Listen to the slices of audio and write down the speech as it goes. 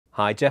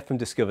Hi, Geoff from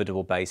Discover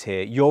Double Bass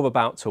here. You're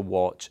about to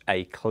watch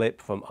a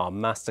clip from our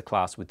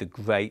masterclass with the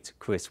great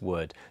Chris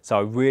Wood. So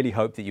I really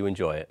hope that you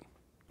enjoy it.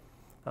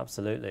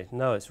 Absolutely.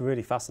 No, it's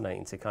really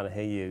fascinating to kind of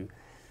hear you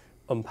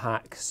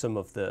unpack some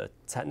of the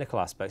technical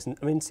aspects. And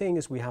I mean, seeing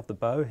as we have the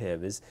bow here,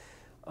 is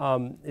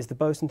the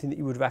bow something that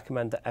you would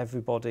recommend that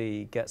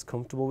everybody gets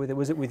comfortable with it?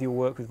 Was it with your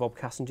work with Rob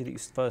Cassinger that you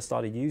first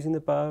started using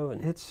the bow?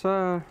 And it's,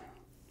 I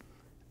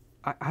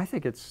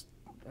think it's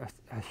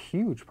a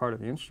huge part of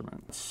the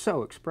instrument. It's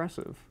so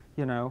expressive,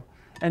 you know.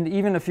 And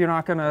even if you're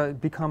not going to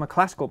become a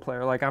classical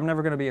player, like I'm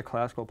never going to be a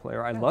classical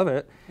player. I love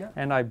it,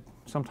 and I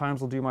sometimes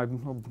will do my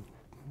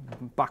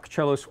Bach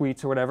cello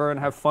suites or whatever and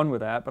have fun with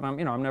that. But I'm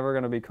never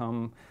going to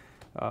become,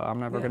 I'm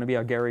never going to be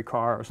a Gary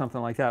Carr or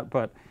something like that.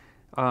 But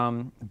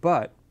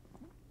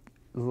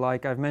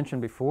like I've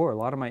mentioned before, a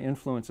lot of my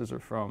influences are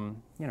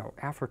from,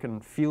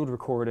 African field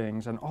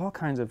recordings and all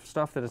kinds of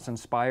stuff that has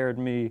inspired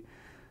me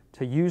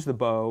to use the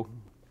bow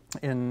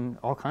in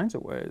all kinds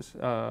of ways,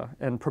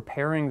 and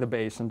preparing the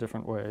bass in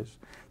different ways.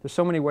 There's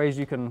so many ways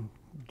you can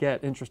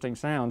get interesting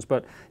sounds,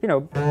 but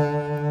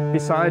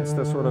besides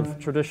the sort of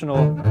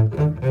traditional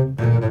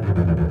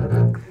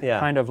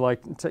kind of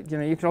like,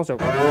 you can also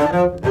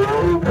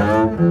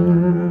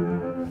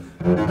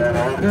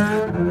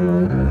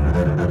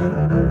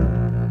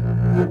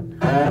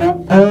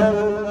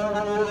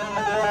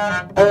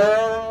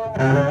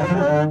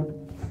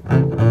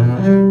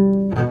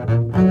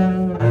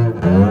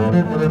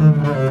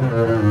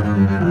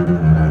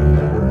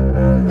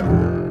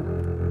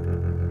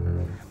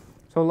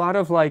so a lot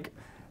of like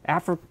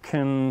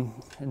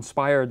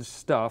African-inspired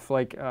stuff,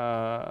 like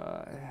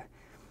the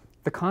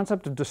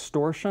concept of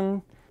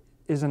distortion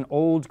is an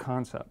old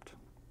concept.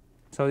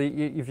 So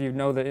if you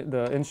know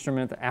the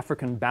instrument, the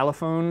African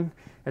balafon,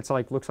 it's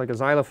like looks like a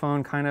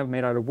xylophone kind of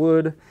made out of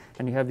wood,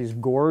 and you have these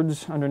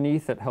gourds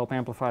underneath that help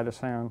amplify the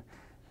sound.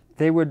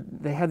 They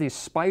had these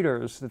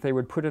spiders that they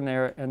would put in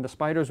there, and the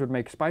spiders would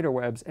make spider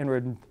webs and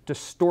would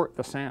distort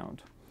the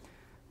sound.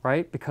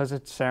 Right? Because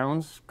it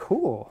sounds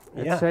cool.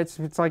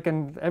 It's like,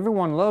 and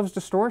everyone loves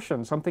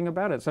distortion, something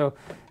about it. So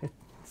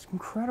it's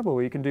incredible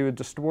what you can do with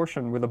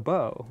distortion with a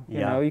bow. You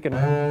know, you can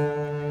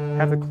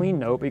have a clean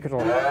note, but you can.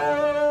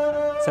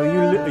 So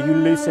are you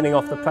loosening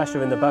off the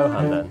pressure in the bow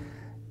hand then?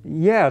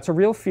 Yeah, it's a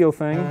real feel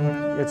thing.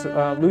 It's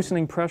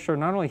loosening pressure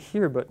not only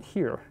here, but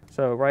here.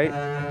 So, right?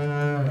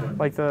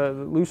 Like the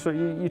looser,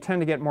 you tend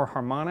to get more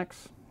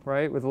harmonics,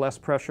 right? With less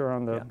pressure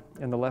on the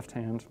in the left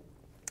hand.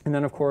 And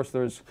then, of course,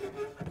 there's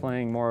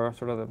playing more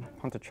sort of the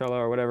ponticello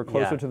or whatever,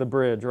 closer to the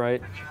bridge,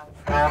 right?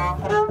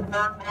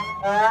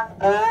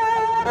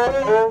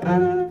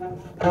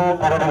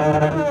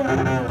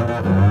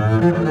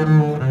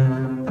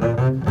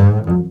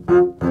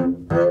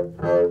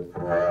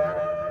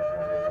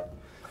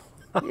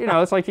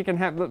 It's like you can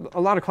have a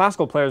lot of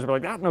classical players are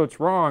like, that note's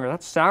wrong or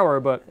that's sour,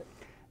 but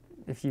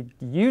if you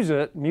use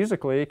it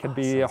musically, it could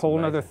be a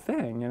whole other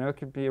thing. It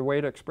could be a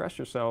way to express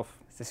yourself.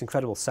 It's this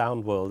incredible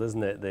sound world,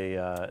 isn't it?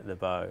 The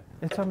bow.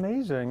 It's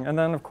amazing. And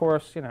then, of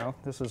course,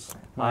 this is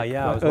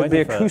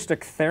the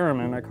acoustic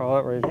theremin, I call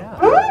it. Right?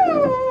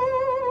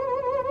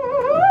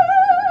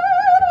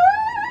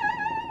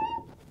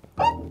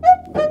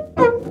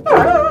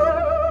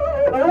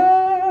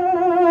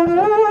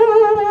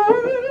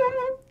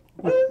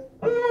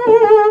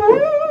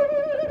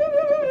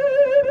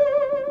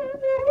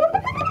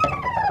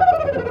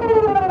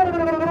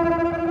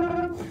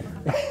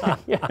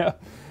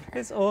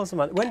 It's awesome,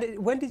 man.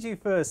 When did you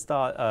first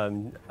start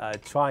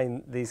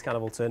trying these kind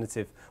of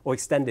alternative or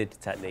extended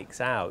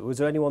techniques out? Was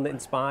there anyone that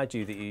inspired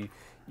you that you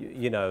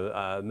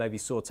maybe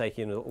saw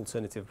taking an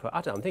alternative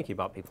approach? I'm thinking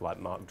about people like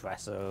Mark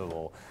Dresser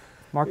or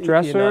Marc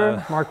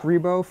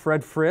Ribot,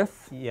 Fred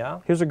Frith. Yeah.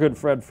 Here's a good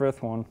Fred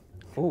Frith one,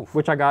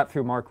 which I got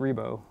through Marc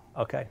Ribot.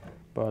 Okay.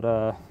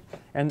 But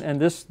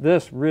and this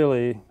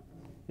really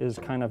is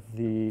kind of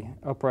the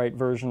upright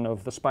version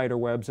of the spider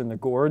webs and the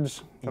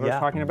gourds that I was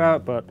talking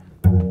about, but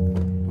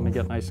let me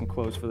get nice and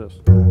close for this.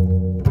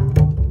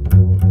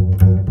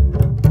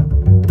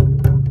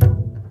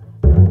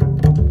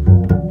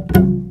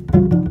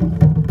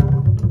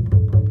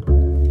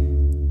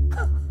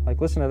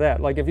 Like, listen to that.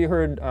 Like, if you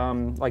heard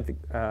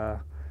the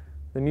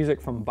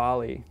music from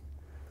Bali,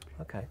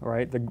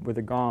 right, with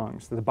the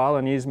gongs, the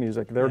Balinese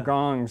music, their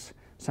gongs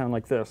sound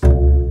like this.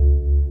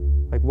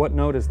 Like, what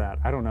note is that?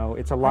 I don't know.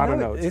 It's a lot of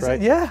notes, right?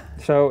 Yeah.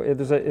 So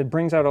it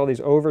brings out all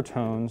these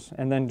overtones,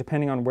 and then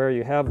depending on where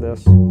you have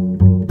this,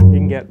 you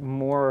can get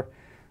more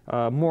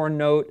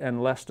note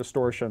and less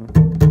distortion.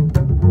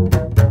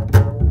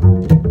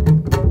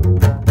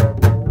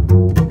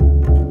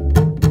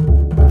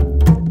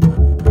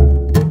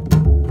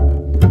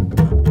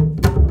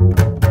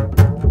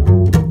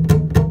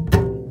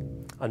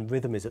 And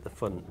rhythm is at the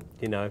front,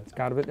 It's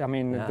got to be. I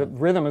mean, the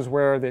rhythm is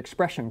where the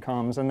expression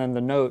comes, and then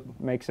the note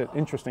makes it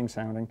interesting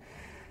sounding.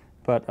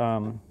 But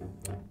and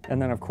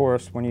then of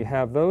course when you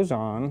have those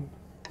on,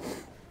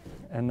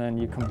 and then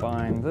you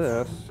combine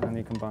this, and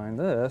you combine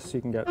this,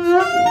 you can get.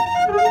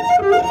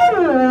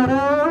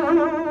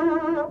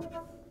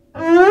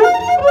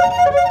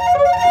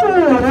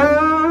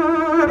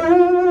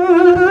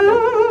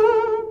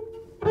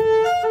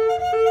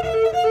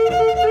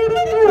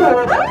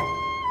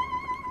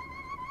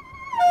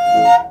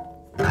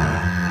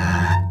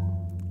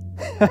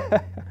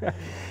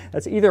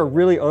 That's either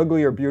really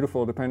ugly or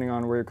beautiful, depending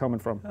on where you're coming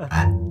from.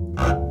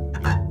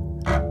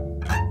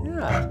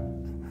 Yeah.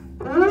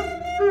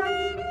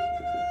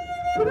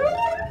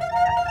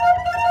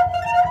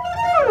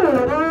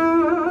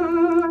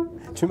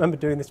 Do you remember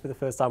doing this for the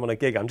first time on a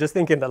gig? I'm just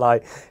thinking that,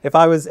 like, if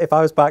I was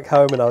back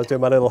home and I was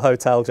doing my little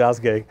hotel jazz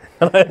gig,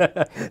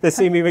 they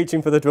see me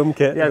reaching for the drum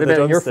kit. Yeah,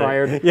 you're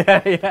fired. Yeah,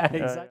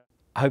 exactly.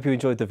 I hope you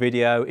enjoyed the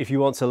video. If you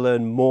want to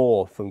learn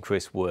more from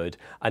Chris Wood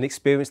and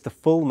experience the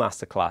full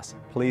masterclass,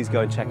 please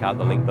go and check out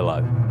the link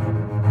below.